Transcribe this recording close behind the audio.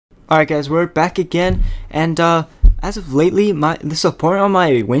Alright guys, we're back again, and as of lately, the support on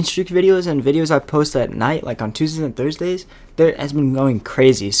my Winstreak videos and videos I post at night, like on Tuesdays and Thursdays, there has been going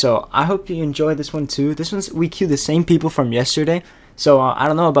crazy. So I hope you enjoy this one too. We queue the same people from yesterday, so I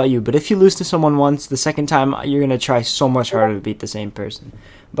don't know about you, but if you lose to someone once, the second time you're gonna try so much harder to beat the same person.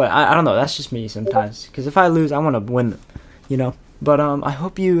 But I don't know, that's just me sometimes, because if I lose, I want to win them, you know. But I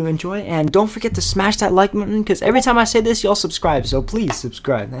hope you enjoy, and don't forget to smash that like button, because every time I say this, y'all subscribe, so please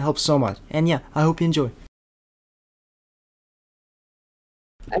subscribe. That helps so much. And yeah, I hope you enjoy.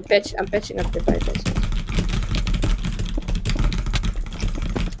 I'm patching up the bypass.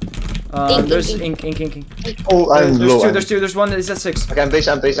 There's ink. Oh, I'm low. There's two. There's one that is at 6. Okay, I'm base.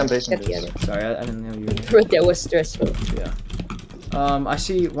 Get the Sorry, I didn't know you were other. That was stressful. Yeah. I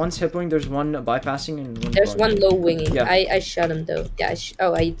see one's hip wing, there's one bypassing, and one there's one low winging. Yeah. I shot him though. Yeah, I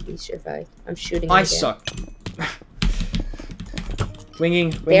survived. I'm shooting him I again. suck.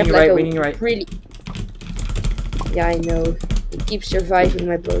 winging like right, winging right. Really? Yeah, I know. He keeps surviving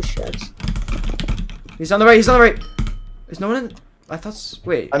my bow shots. He's on the right, There's no one in... I thought...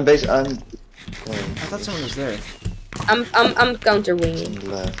 Wait. I'm base. I thought someone was there. I'm counter winging.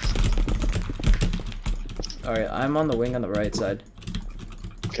 Left. Alright, I'm on the wing on the right side.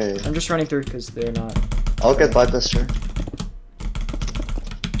 Okay. I'm just running through because they're not... I'll get bypass, sure.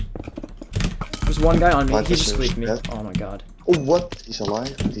 There's one guy on me, Bypass he just is squeaked me. dead. Oh my god. Oh, what? He's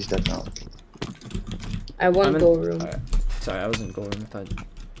alive? He's dead now. I won goal room. Alright. Sorry, I was in goal room. I thought...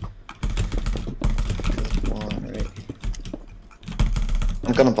 Alright.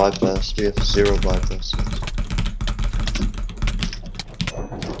 I'm gonna bypass. We have 0 bypass.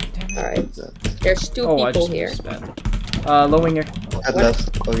 Alright. There's 2 Oh, people here. Low winger. Head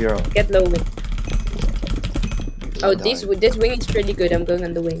left. Oh, you're on. Get low wing. Oh, this wing is pretty good. I'm going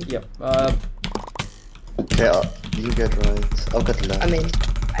on the wing. Yep. Okay, you get right. I'll get left. I'm in.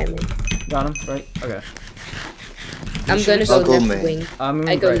 Got him. Right. Okay. I'm gonna go go left main. wing.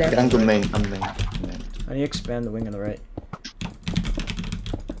 I go right. left. I'm good main. I'm main. I need to expand the wing on the right.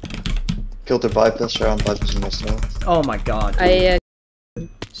 Killed the bypass, sure. I'm bypassing myself. Oh my god.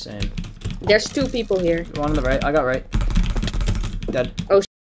 Same. There's 2 people here. One on the right. I got right. Dead. Oh,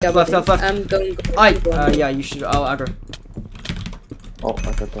 left. I'm going. Yeah, you should. I'll aggro. Oh,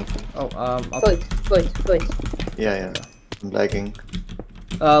 I got that. Oh, I'll... Foot. Yeah. I'm lagging.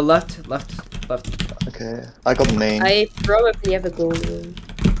 Left. Okay. I got main. I probably have a goal room.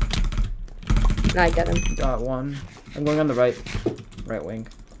 No, I got him. Got one. I'm going on the right wing.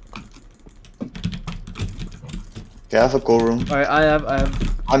 Okay, I have a go room. Alright, I have.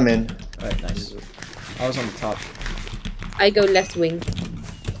 I'm in. Alright, nice. I was on the top. I go left wing.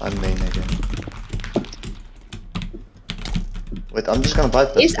 I'm main again. Wait, I'm just gonna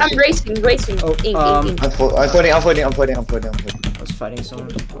bypass. I'm racing. Oh, Ink. I'm fighting. I was fighting someone.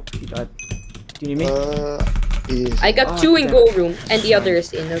 He died. Do you need me? I got 2 in goal room, and the other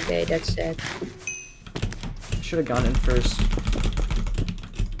is in. Okay, that's sad. Should have gone in first.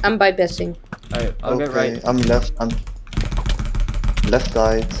 I'm bypassing. Alright, I'll get right. I'm left. I'm left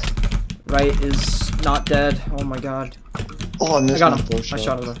died. Right is not dead. Oh my god. Oh, I missed. I got him. I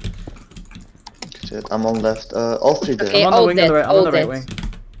shot him. Shit, I'm on left. All 3 dead. Okay, I'm on the wing on the right. I'm on the right wing.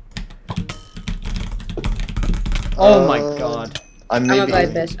 Oh my god. I'm a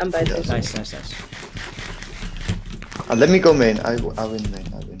bypass. I'm bypass. Nice. Let me go main. I win main.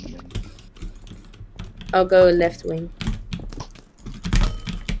 I'll go left wing.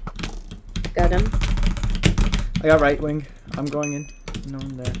 Got him. I got right wing. I'm going in. No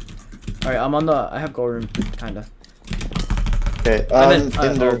one there. Alright, I'm on the... I have goal room, kinda. Okay, I'm in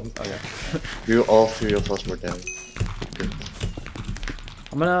there. Okay. All 3 of us were dead. Good.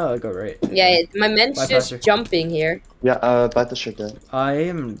 I'm gonna go right. Yeah, my man's Bypasser. just jumping here. Yeah, bypass shit dead. I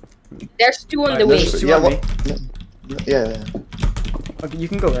am... There's 2 on the there's wing. 2 Yeah, on me. Yeah. Okay, you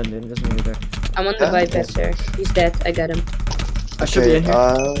can go in, then. It doesn't matter. I'm on the bypasser. He's dead. I got him. I should be in here.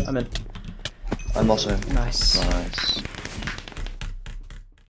 I'm in. I'm also in. Nice. Nice.